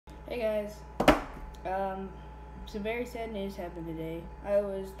Hey guys, some very sad news happened today. I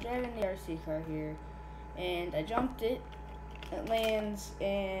was driving the RC car here, and I jumped it. It lands,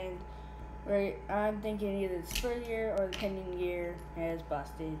 and I'm thinking either the spur gear or the pinion gear has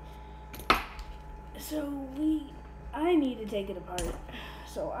busted. So I need to take it apart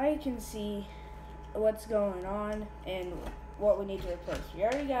so I can see what's going on and what we need to replace. We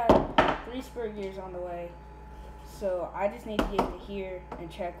already got 3 spur gears on the way. So I just need to get into here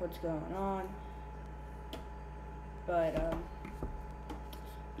and check what's going on. But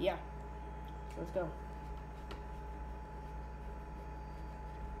yeah, let's go.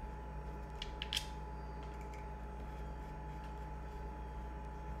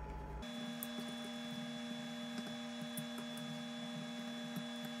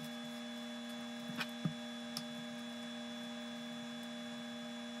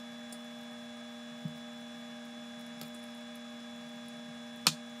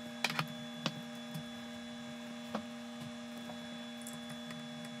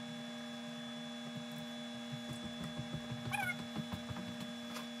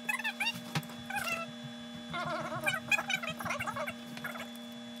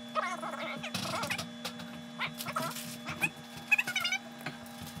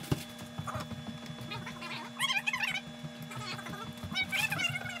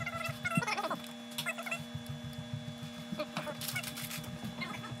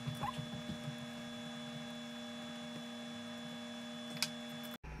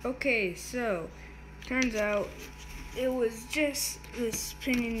 Okay, so turns out it was just this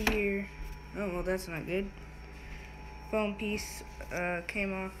pinion gear. Oh well, that's not good. Foam piece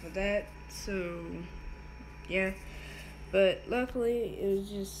came off of that, so yeah. But luckily, it was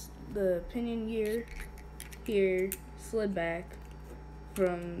just the pinion gear here slid back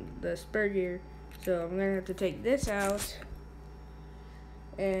from the spur gear. So I'm gonna have to take this out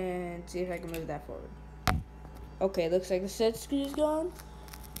and see if I can move that forward. Okay, looks like the set screw's gone.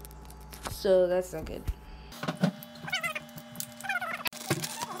 So that's not good.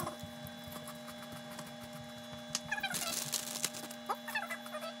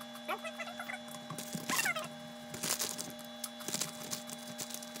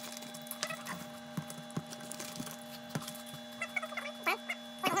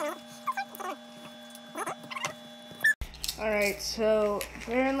 Alright, so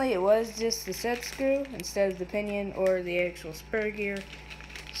apparently it was just the set screw instead of the pinion or the actual spur gear.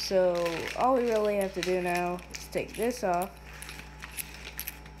 So all we really have to do now is take this off,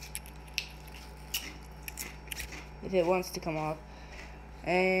 if it wants to come off,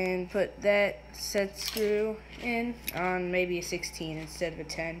 and put that set screw in on maybe a 16 instead of a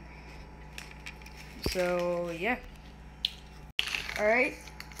 10. So yeah. Alright,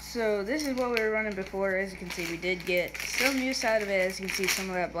 so this is what we were running before. As you can see, we did get some use out of it. As you can see, some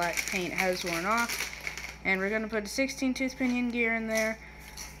of that black paint has worn off. And we're going to put a 16 tooth pinion gear in there.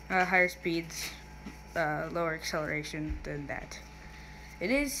 Higher speeds, lower acceleration than that. It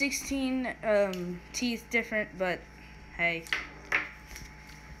is 16 teeth different, but hey.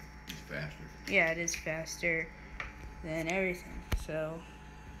 It's faster. Yeah, it is faster than everything. So,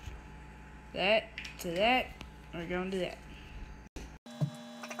 that to that, we're going to that.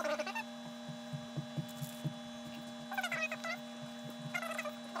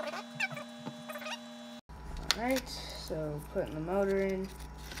 Alright, so putting the motor in.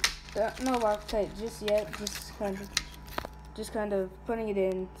 No Loctite just yet, just kind of putting it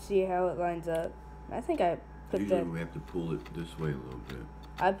in, see how it lines up. I think I put Usually we have to pull it this way a little bit.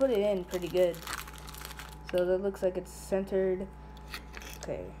 I put it in pretty good. So that looks like it's centered.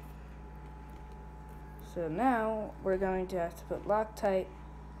 Okay. So now we're going to have to put Loctite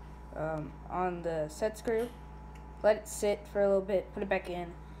on the set screw. Let it sit for a little bit, put it back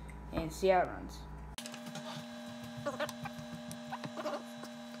in, and see how it runs.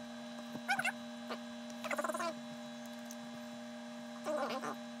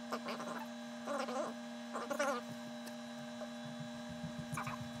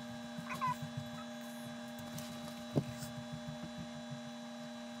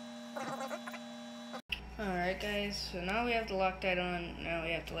 Alright guys, so now we have the Loctite on. Now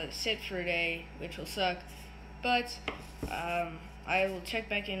we have to let it sit for a day, which will suck. But I will check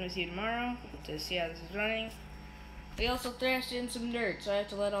back in with you tomorrow to see how this is running. We also thrashed in some dirt, so I have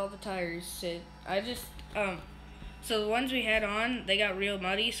to let all the tires sit. So the ones we had on, they got real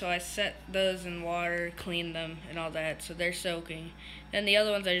muddy, so I set those in water, cleaned them, and all that, so they're soaking. Then the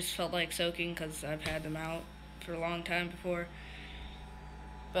other ones I just felt like soaking because I've had them out for a long time before.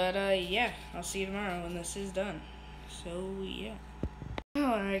 But yeah, I'll see you tomorrow when this is done. So yeah.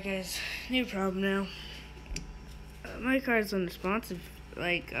 Alright guys, new problem now. My car is unresponsive.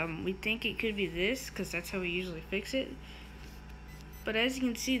 Like, we think it could be this, because that's how we usually fix it. But as you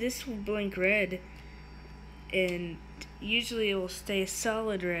can see, this will blink red, and usually it will stay a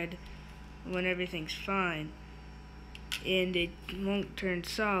solid red when everything's fine, and it won't turn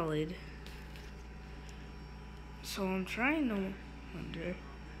solid. So I'm trying to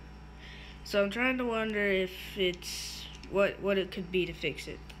wonder if it's what it could be to fix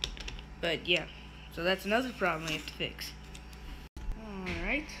it. But yeah, so that's another problem we have to fix.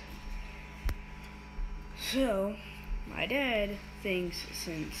 Alright. So my dad thinks,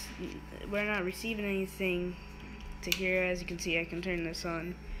 since we're not receiving anything to here, as you can see I can turn this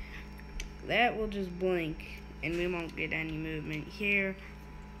on, that will just blink and we won't get any movement here.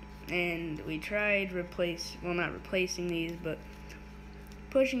 And we tried not replacing these, but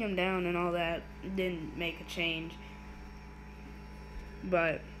pushing them down and all that didn't make a change.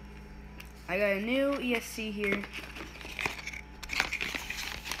 But I got a new ESC here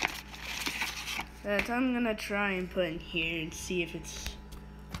that I'm gonna try and put in here and see if it's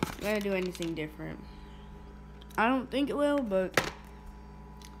gonna do anything different. I don't think it will, but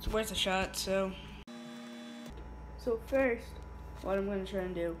it's worth a shot. So first, what I'm gonna try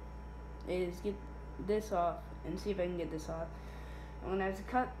and do is get this off and see if I can get this off. I'm gonna have to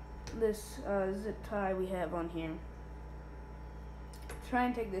cut this zip tie we have on here. Try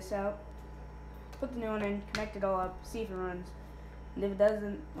and take this out, put the new one in, connect it all up, see if it runs. And if it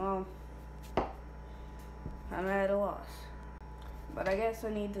doesn't, well, I'm at a loss. But I guess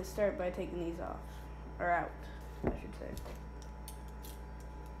I need to start by taking these off, or out, I should say.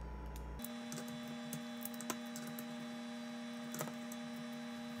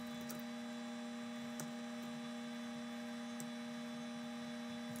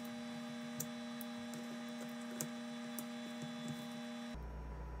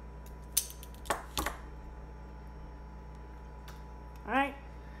 Alright,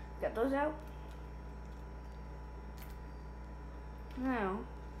 got those out. Now,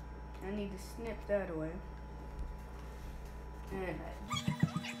 I need to snip that away. And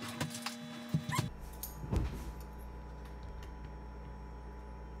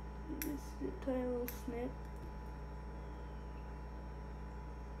this tiny little snip.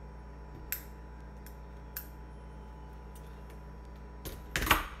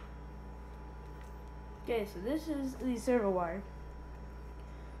 Okay, so this is the servo wire.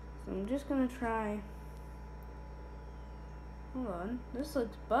 So I'm just gonna try. Hold on, this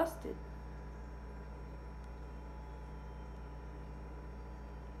looks busted.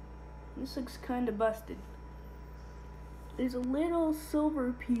 This looks kinda busted. There's a little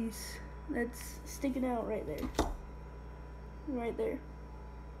silver piece that's sticking out right there. Right there.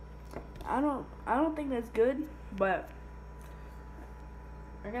 I don't think that's good, but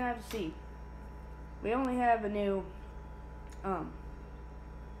we're gonna have to see. We only have a new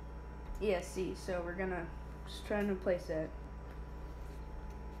ESC, so we're gonna just try and replace that.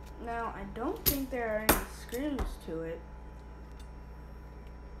 Now, I don't think there are any screws to it.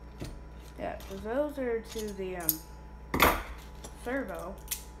 Yeah, because those are to the servo.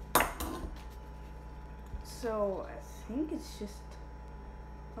 So I think it's just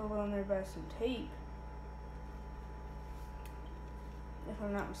held on there by some tape, if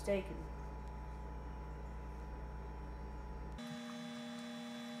I'm not mistaken.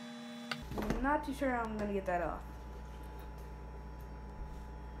 I'm not too sure how I'm gonna get that off.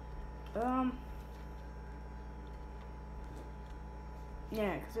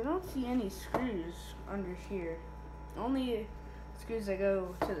 Yeah, because I don't see any screws under here. Only screws that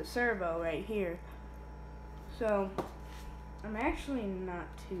go to the servo right here. So, I'm actually not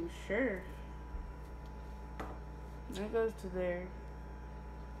too sure. That goes to there.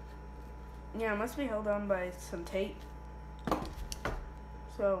 Yeah, it must be held on by some tape.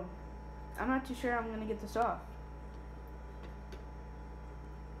 So, I'm not too sure I'm going to get this off.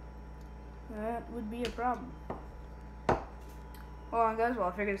 That would be a problem. Hold on, guys, while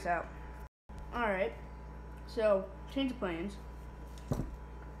I figure this out. Alright, so, change of plans.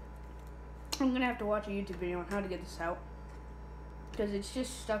 I'm going to have to watch a YouTube video on how to get this out, because it's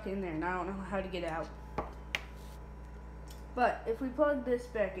just stuck in there and I don't know how to get it out. But, if we plug this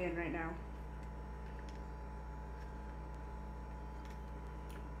back in right now,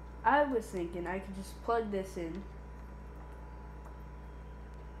 I was thinking I could just plug this in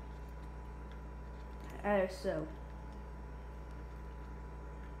as so.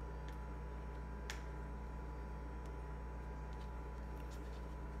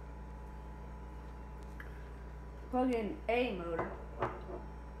 Plug in a motor.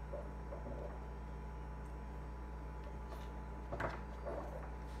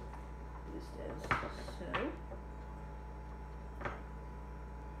 Just as so.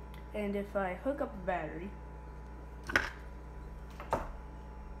 And if I hook up a battery,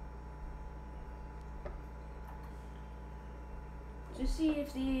 just see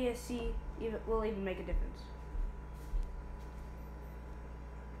if the ESC will even make a difference.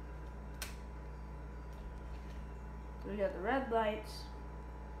 So we got the red lights.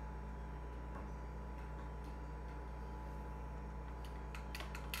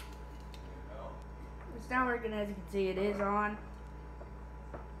 It's not working, as you can see. It is on.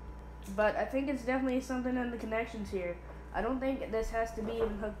 But I think it's definitely something in the connections here. I don't think this has to be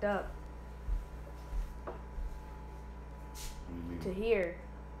even hooked up to here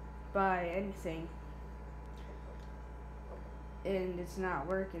by anything. And it's not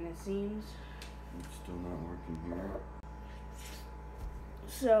working, it seems. It's still not working here.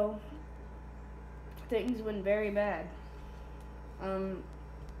 So things went very bad.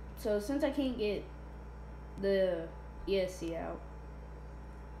 So since I can't get the ESC out,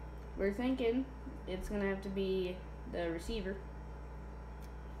 we're thinking it's gonna have to be the receiver,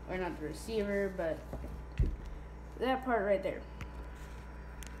 or not the receiver, but that part right there.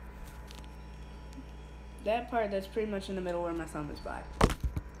 That part that's pretty much in the middle where my thumb is by.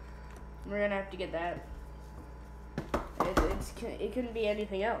 We're gonna have to get that. It couldn't be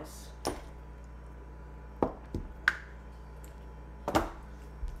anything else.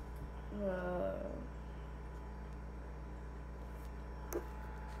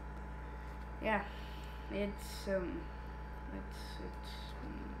 Yeah, it's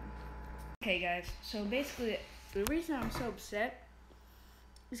okay, guys. So basically, the reason I'm so upset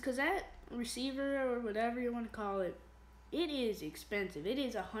is because that receiver, or whatever you want to call it, it is expensive. It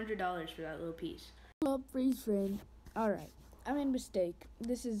is $100 for that little piece. Up, freeze frame. Alright, I made a mistake.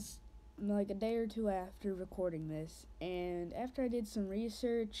 This is like a day or two after recording this, and after I did some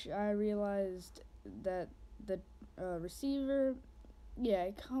research, I realized that the receiver, yeah,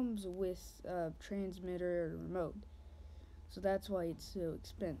 it comes with a transmitter or remote. So that's why it's so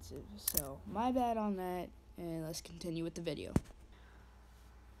expensive. So, my bad on that, and let's continue with the video.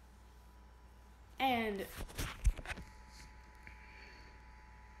 And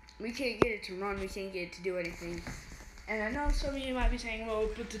we can't get it to run, we can't get it to do anything. And I know some of you might be saying, well,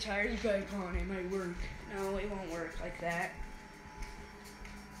 put the tires back on, it might work. No, it won't work like that.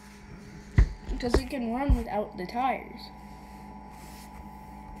 Because it can run without the tires.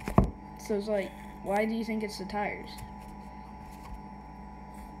 So it's like, why do you think it's the tires?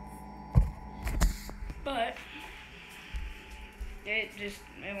 But it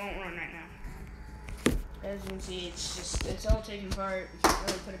won't run right now. As you can see, it's all taken apart. We can't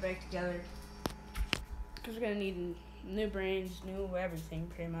really put it back together. Because we're going to need new brains, new everything,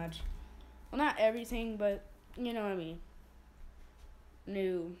 pretty much. Well, not everything, but you know what I mean.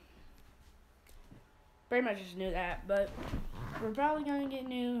 New. Pretty much just knew that, but we're probably going to get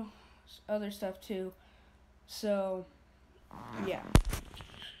new other stuff too. So, yeah.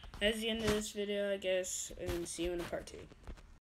 That's the end of this video, I guess, and see you in part 2.